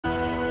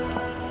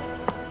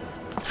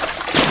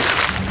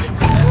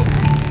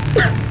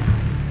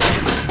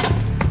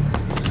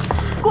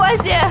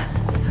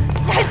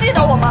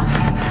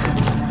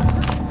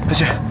安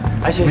心，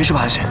安心，没事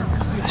吧？安心，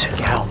安心，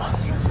你还好吗？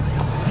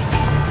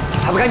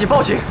还不赶紧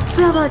报警！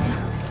不要报警，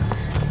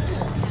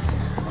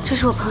这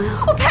是我朋友。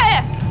我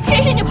呸！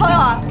谁是你朋友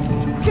啊？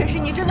认识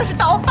你真的是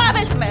打我8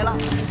辈子没了。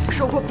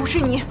如果不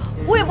是你，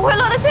我也不会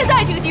落到现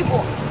在这个地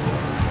步。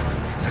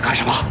在干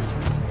什么？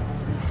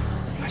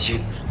安心，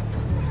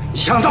你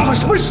想到了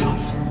什么时候？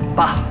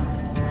爸，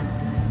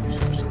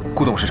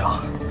顾董事长，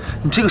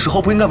你这个时候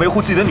不应该维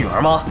护自己的女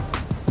儿吗？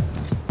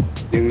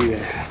凌越，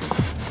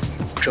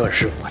这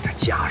是我的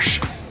家事，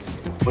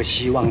我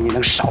希望你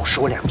能少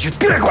说2句，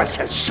别管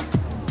闲事。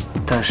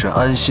但是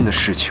安心的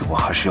事情我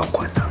还是要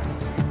管的。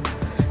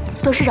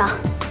董事长，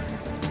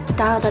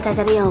打扰到大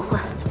家的宴会，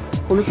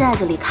我们现在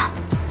就离开。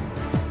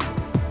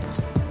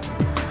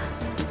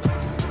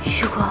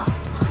雨果，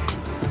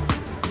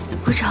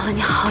我找了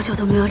你好久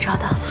都没有找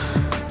到，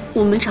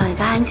我们找一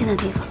个安静的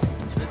地方，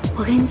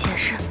我跟你解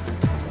释，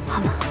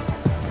好吗？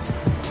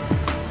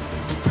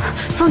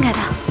放开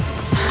他。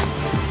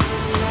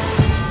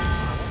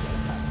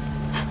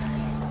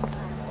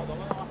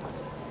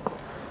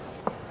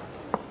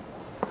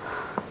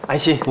 安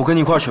心，我跟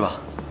你一块儿去吧。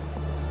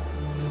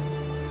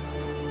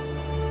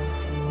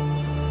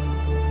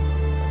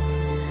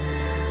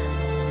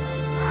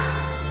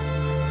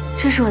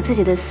这是我自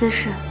己的私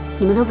事，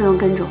你们都不用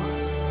跟着我。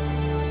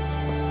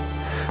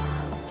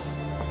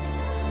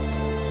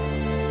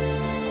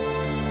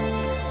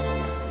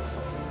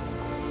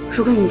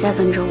如果你再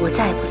跟着我，我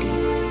再也不理你。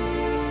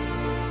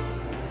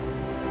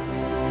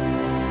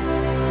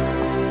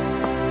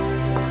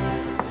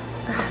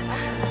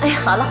 哎呀，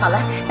好了好了，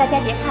大家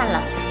别看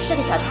了，是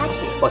个小插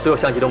曲。把所有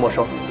相机都没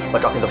收，把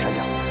照片都删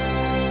掉。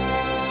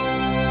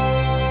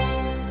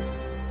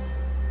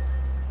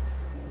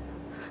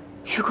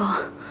雨果，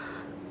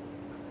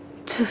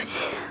对不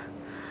起，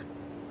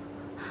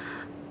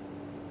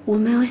我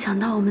没有想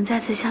到我们再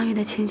次相遇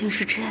的情景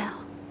是这样。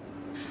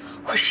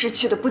我失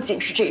去的不仅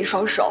是这一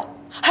双手，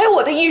还有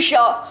我的一生，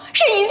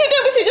是一句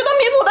对不起就能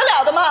弥补得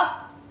了的吗？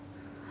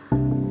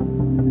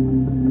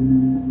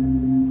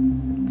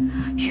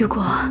 雨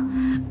果，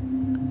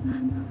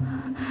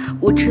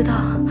我知道，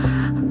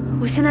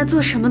我现在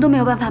做什么都没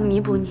有办法弥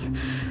补你。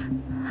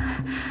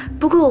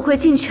不过我会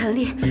尽全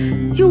力，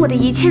用我的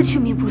一切去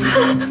弥补你。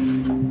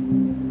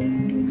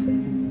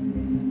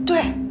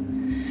对，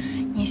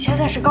你现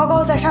在是高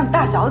高在上的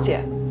大小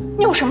姐，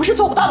你有什么是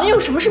做不到的？你有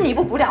什么是弥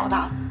补不了的？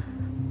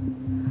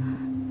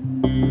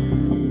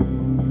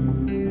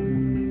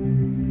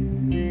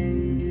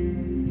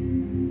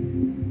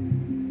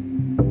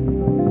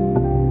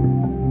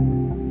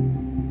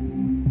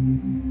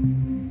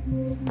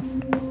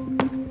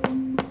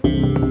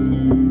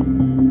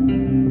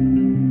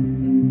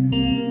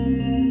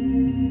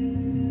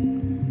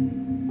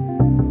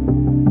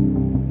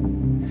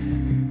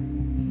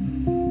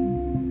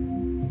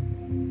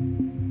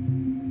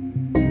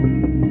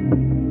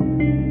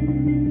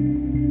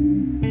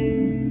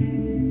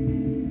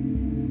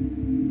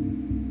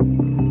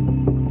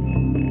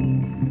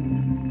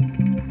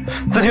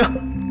 暂停，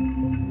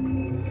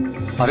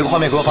把这个画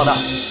面给我放大。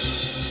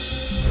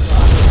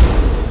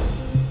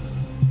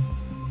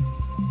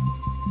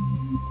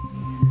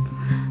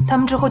他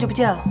们之后就不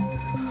见了。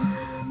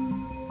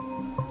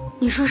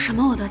你说什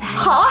么我都答应。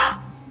好啊，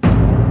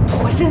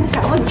我现在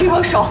想要你这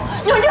双手，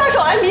你用这双手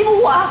来弥补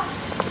我啊！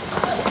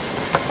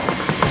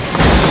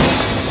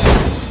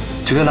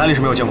这边哪里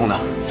是没有监控的？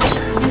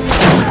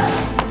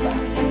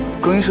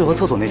更衣室和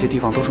厕所那些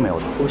地方都是没有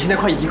的。我们现在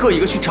快一个一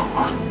个去找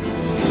啊！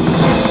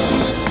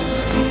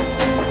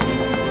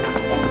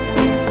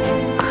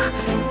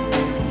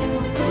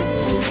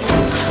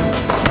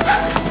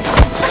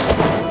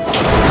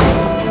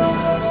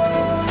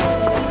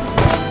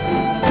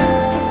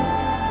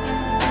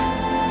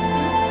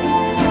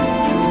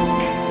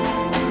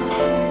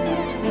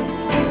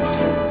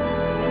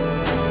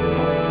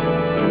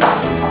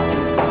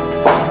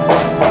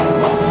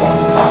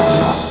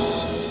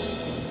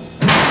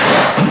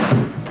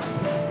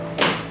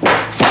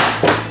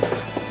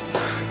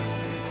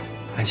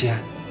 安心，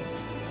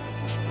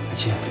安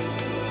心，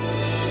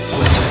过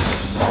来，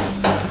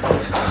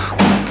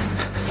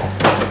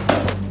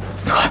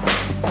走开。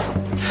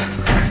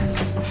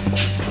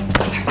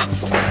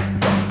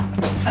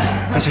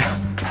安心，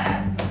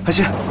安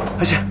心，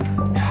安心。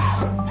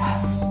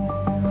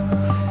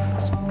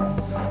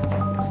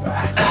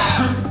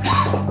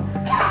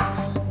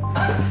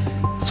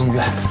松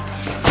月。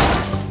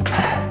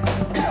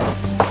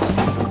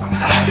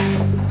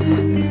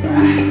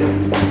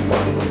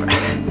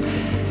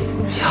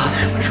 小子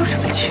什么时候这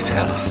么鸡贼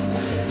了？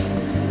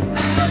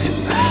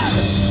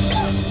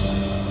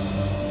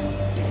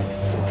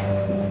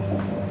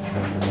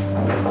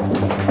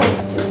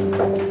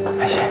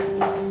安心，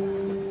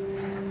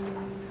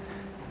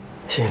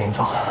谢谢林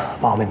总，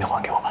把我妹妹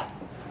还给我吧。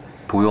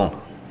不用了。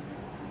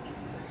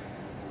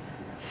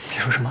你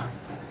说什么？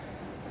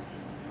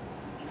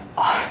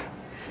啊！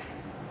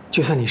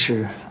就算你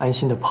是安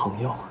心的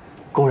朋友，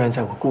公然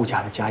在我顾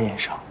家的家宴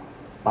上，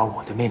把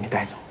我的妹妹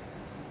带走，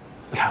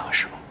不太合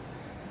适吧？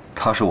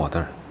 他是我的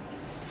人，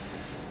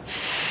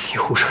你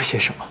胡说些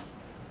什么？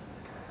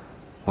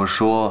我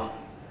说，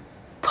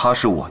他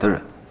是我的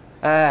人。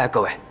哎，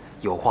各位，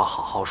有话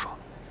好好说。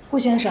顾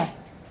先生，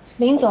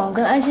林总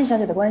跟安心小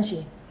姐的关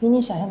系比你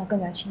想象的更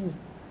加亲密。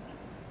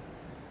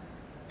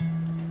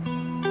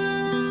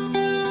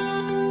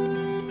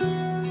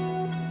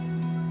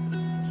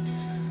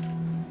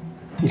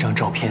一张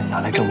照片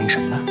拿来证明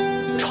什么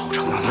呢？吵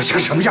成那能像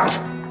什么样子？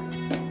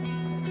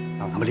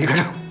让他们离开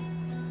这。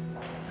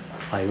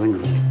还有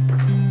你，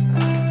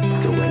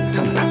就为你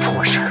这么点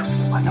破事儿，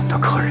把那么多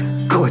客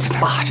人搁在那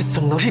儿。爸，这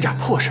怎么能是一点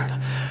破事呢？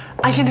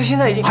安心她现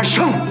在已经……还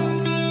剩。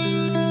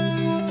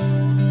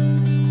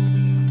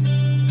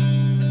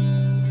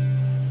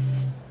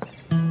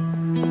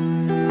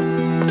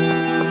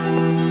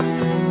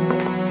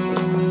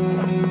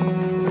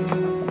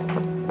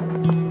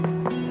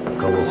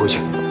跟我回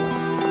去。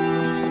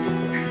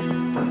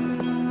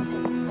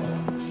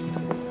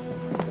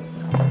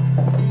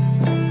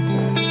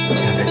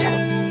现在再见。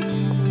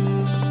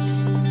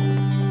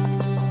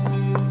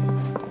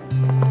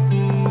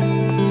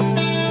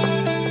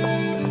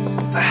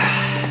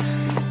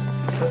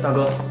大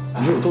哥，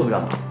你这有肚子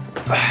干嘛？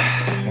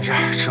没事，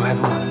吃坏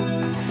肚子。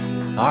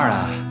老二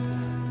呢？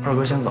二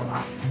哥先走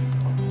了。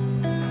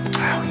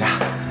回家。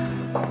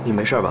你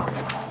没事吧？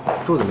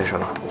肚子没事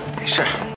吧？没事。